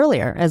outlined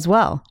earlier as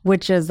well,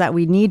 which is that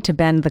we need to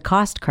bend the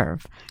cost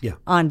curve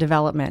on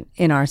development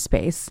in our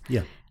space.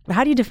 Yeah.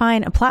 How do you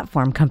define a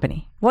platform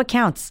company? What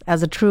counts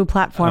as a true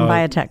platform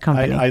biotech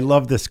company? I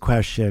love this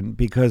question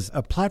because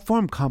a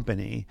platform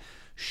company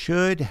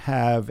should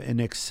have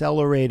an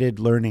accelerated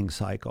learning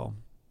cycle.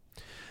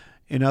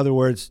 In other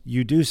words,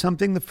 you do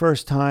something the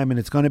first time and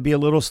it's going to be a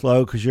little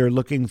slow because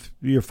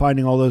you're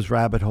finding all those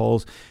rabbit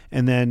holes.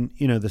 And then,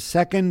 the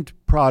second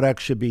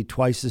product should be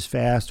twice as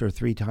fast or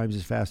 3 times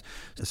as fast.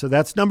 So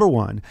that's number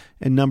one.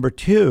 And number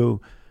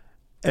two,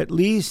 at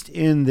least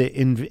in the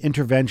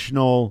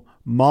interventional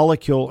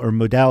molecule or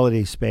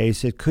modality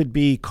space, it could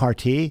be CAR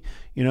T.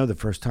 The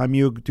first time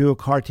you do a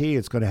CAR T,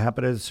 it's going to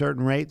happen at a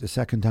certain rate. The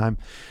second time,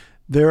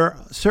 there are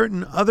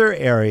certain other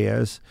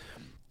areas,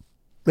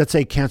 let's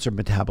say cancer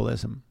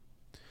metabolism.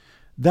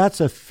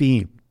 That's a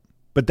theme,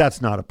 but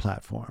that's not a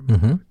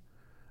platform.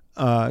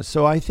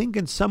 So I think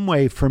in some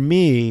way, for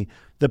me,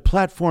 the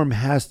platform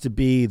has to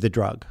be the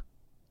drug,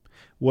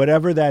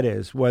 whatever that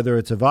is, whether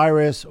it's a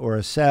virus or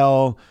a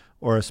cell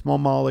or a small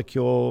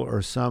molecule or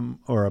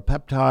a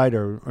peptide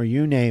or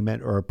you name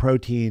it, or a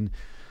protein,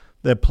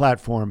 the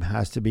platform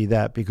has to be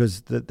that,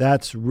 because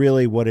that's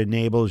really what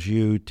enables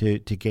you to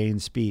gain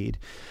speed.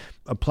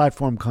 A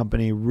platform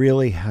company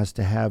really has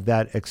to have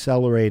that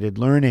accelerated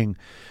learning.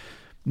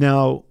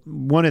 Now,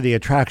 one of the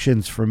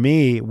attractions for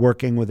me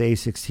working with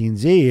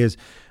A16Z is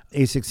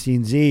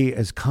A16Z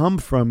has come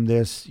from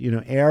this,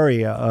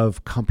 area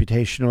of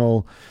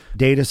computational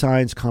data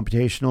science,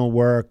 computational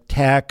work,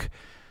 tech,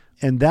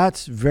 and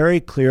that's very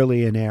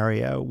clearly an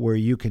area where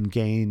you can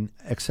gain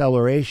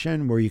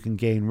acceleration, where you can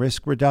gain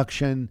risk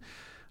reduction,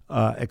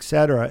 et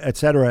cetera, et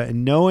cetera.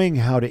 And knowing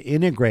how to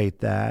integrate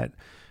that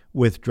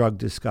with drug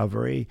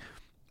discovery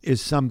is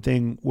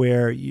something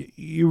where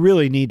you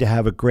really need to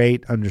have a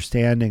great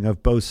understanding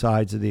of both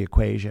sides of the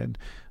equation,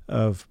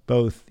 of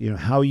both,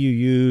 how you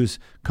use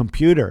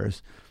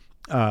computers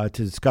to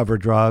discover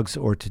drugs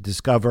or to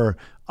discover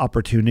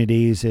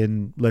opportunities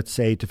in, let's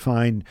say, to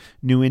find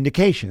new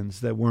indications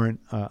that weren't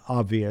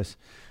obvious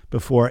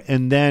before,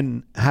 and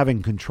then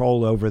having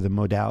control over the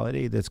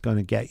modality that's going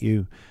to get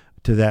you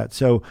to that.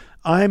 So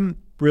I'm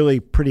really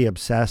pretty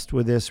obsessed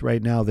with this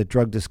right now, that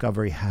drug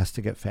discovery has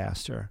to get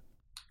faster.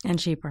 And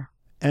cheaper.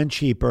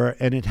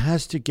 And it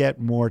has to get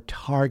more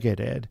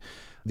targeted.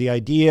 The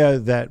idea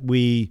that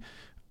we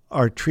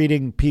are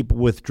treating people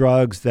with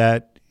drugs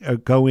that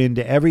go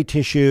into every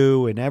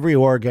tissue and every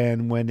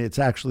organ, when it's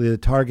actually the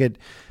target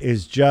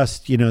is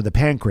just, the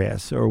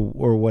pancreas or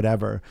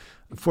whatever.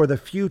 For the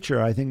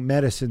future, I think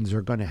medicines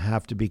are going to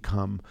have to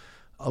become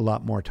a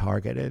lot more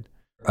targeted.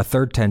 A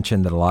third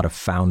tension that a lot of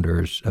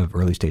founders of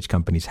early stage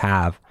companies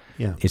have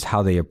is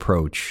how they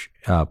approach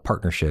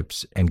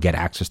partnerships and get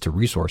access to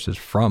resources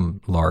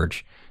from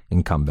large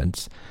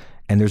incumbents.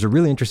 And there's a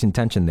really interesting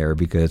tension there,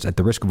 because at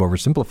the risk of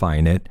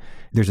oversimplifying it,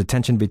 there's a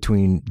tension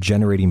between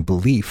generating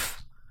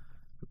belief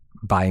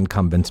by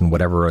incumbents in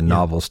whatever a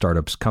novel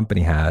startup's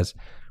company has,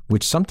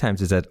 which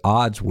sometimes is at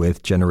odds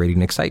with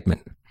generating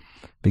excitement.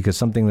 Because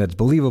something that's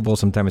believable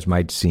sometimes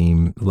might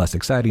seem less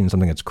exciting, and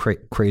something that's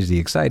crazy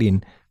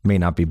exciting may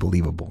not be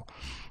believable.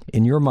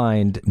 In your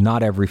mind,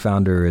 not every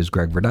founder is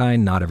Greg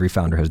Verdine. Not every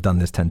founder has done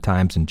this 10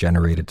 times and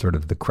generated sort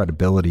of the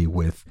credibility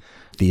with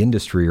the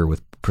industry or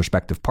with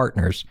prospective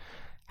partners.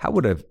 How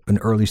would an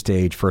early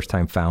stage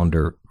first-time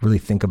founder really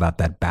think about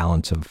that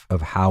balance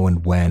of how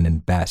and when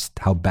and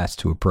how best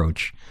to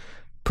approach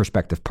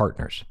prospective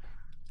partners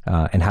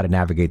and how to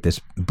navigate this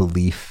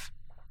belief,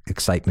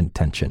 excitement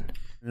tension?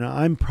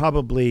 I'm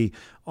probably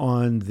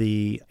on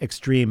the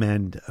extreme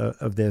end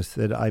of this,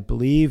 that I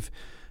believe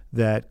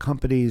that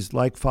companies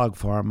like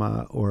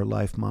FogPharma or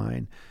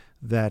LifeMine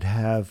that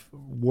have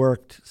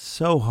worked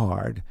so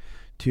hard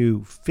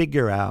to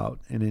figure out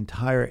an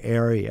entire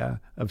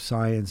area of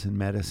science and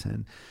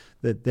medicine,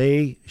 that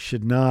they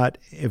should not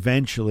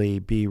eventually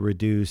be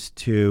reduced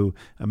to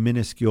a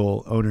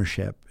minuscule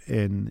ownership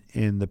in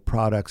the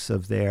products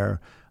of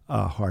their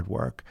hard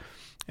work.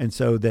 And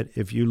so that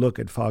if you look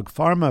at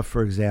FogPharma,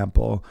 for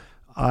example,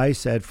 I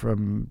said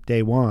from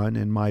day one,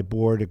 and my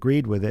board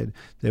agreed with it,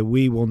 that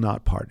we will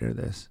not partner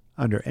this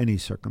under any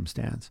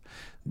circumstance.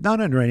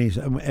 Not under any,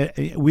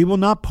 we will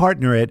not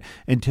partner it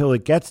until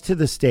it gets to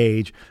the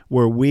stage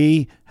where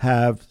we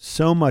have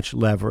so much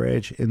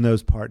leverage in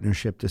those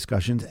partnership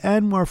discussions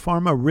and where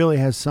pharma really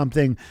has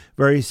something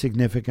very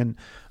significant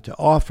to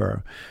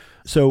offer.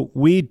 So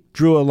we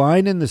drew a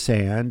line in the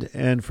sand,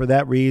 and for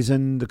that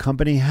reason, the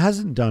company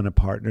hasn't done a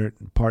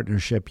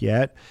partnership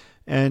yet,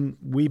 and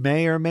we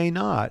may or may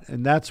not.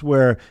 And that's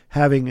where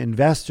having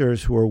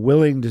investors who are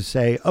willing to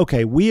say,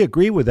 okay, we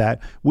agree with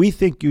that. We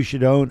think you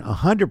should own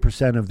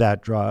 100% of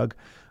that drug,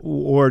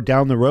 or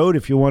down the road,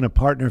 if you want to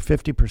partner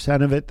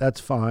 50% of it, that's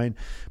fine.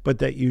 But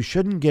that you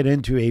shouldn't get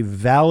into a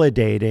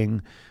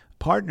validating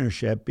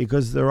partnership,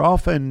 because they're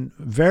often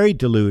very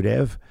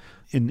dilutive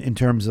in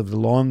terms of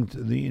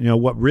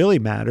what really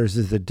matters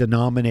is the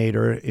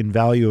denominator in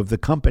value of the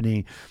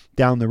company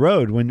down the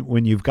road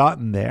when you've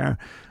gotten there.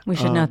 We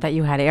should note that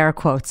you had air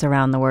quotes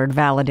around the word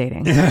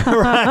validating.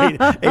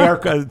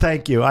 Right.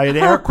 Thank you. I had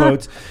air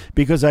quotes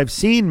because I've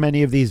seen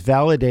many of these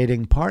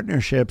validating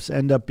partnerships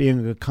end up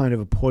being a kind of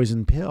a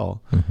poison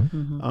pill,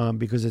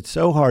 because it's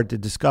so hard to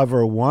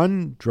discover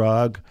one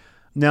drug.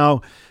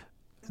 Now,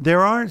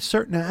 there are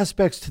certain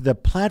aspects to the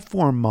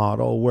platform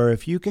model where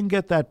if you can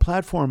get that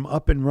platform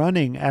up and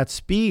running at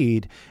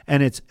speed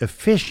and it's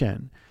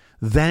efficient,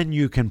 then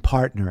you can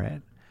partner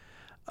it.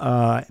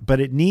 But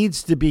it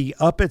needs to be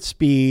up at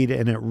speed,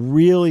 and it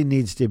really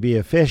needs to be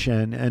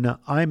efficient. And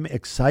I'm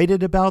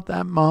excited about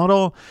that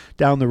model.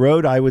 Down the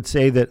road, I would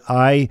say that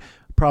I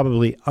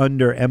probably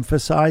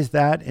underemphasized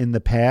that in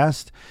the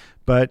past.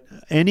 But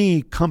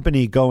any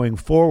company going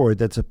forward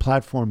that's a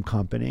platform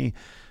company,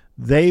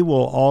 they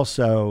will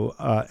also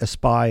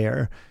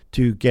aspire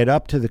to get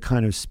up to the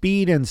kind of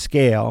speed and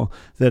scale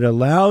that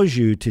allows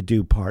you to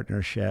do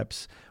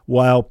partnerships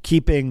while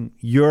keeping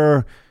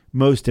your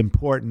most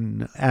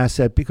important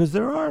asset, because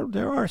there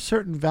are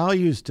certain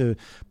values to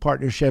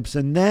partnerships.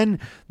 And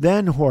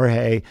then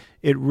Jorge,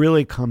 it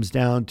really comes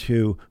down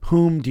to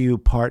whom do you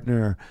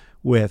partner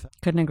with.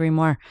 Couldn't agree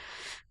more.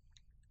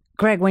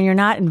 Greg, when you're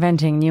not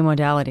inventing new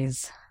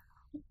modalities,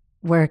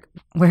 where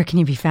can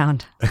you be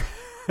found?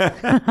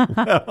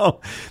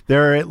 Well,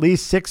 there are at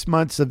least 6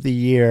 months of the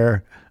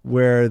year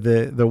where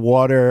the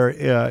water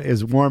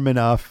is warm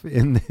enough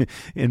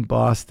in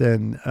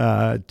Boston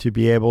to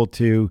be able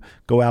to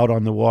go out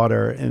on the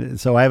water. And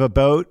so I have a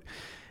boat,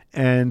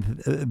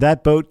 and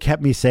that boat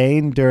kept me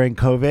sane during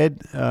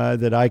COVID,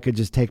 that I could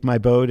just take my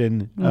boat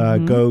and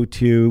go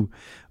to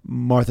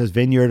Martha's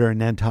Vineyard or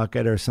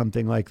Nantucket or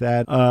something like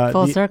that.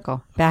 Full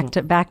circle. Back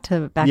to back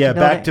to boats.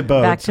 Back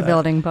to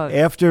building boats.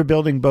 After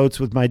building boats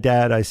with my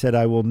dad, I said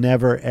I will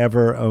never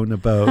ever own a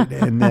boat.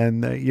 And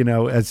then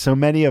as so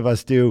many of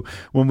us do,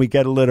 when we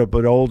get a little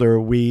bit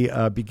older, we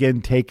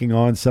begin taking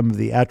on some of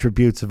the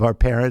attributes of our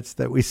parents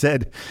that we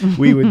said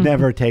we would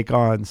never take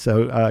on.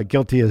 So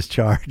guilty as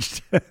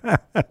charged.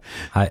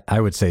 I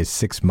would say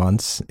 6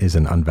 months is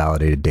an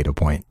unvalidated data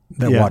point.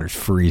 The water's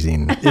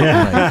freezing like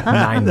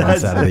 9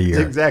 months out of the year.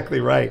 That's exactly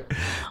right.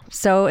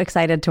 So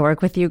excited to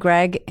work with you,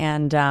 Greg,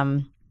 and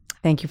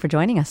thank you for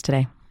joining us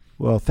today.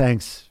 Well,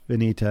 thanks,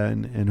 Vineeta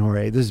and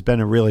Jorge. This has been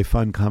a really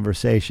fun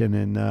conversation,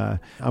 and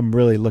I'm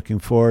really looking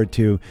forward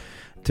to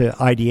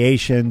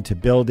ideation, to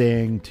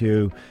building,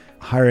 to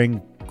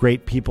hiring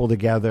great people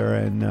together,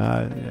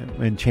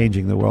 and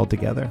changing the world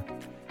together.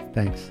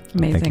 Thanks.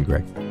 Amazing. Thank you,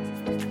 Greg.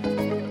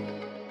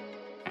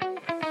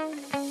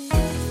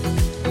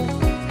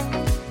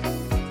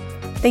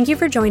 Thank you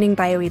for joining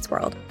BioEats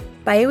World.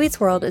 BioEats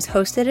World is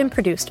hosted and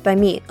produced by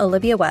me,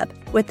 Olivia Webb,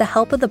 with the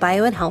help of the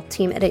Bio and Health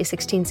team at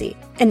A16Z,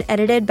 and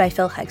edited by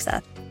Phil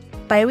Hegseth.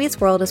 BioEats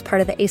World is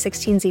part of the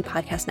A16Z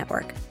podcast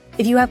network.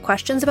 If you have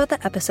questions about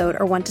the episode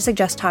or want to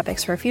suggest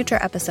topics for a future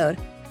episode,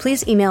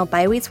 please email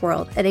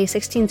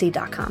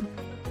bioeatsworld@a16z.com.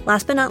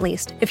 Last but not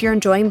least, if you're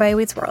enjoying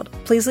BioEats World,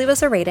 please leave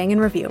us a rating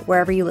and review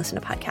wherever you listen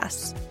to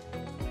podcasts.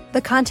 The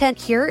content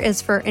here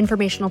is for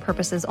informational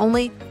purposes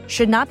only,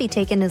 should not be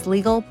taken as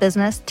legal,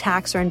 business,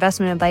 tax, or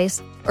investment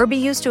advice, or be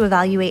used to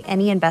evaluate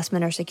any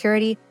investment or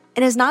security,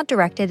 and is not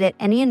directed at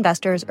any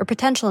investors or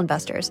potential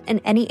investors in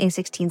any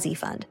A16Z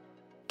fund.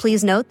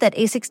 Please note that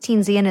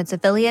A16Z and its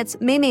affiliates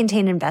may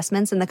maintain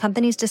investments in the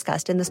companies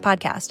discussed in this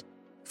podcast.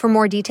 For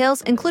more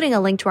details, including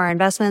a link to our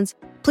investments,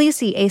 please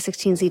see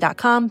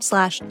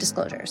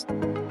a16z.com/disclosures.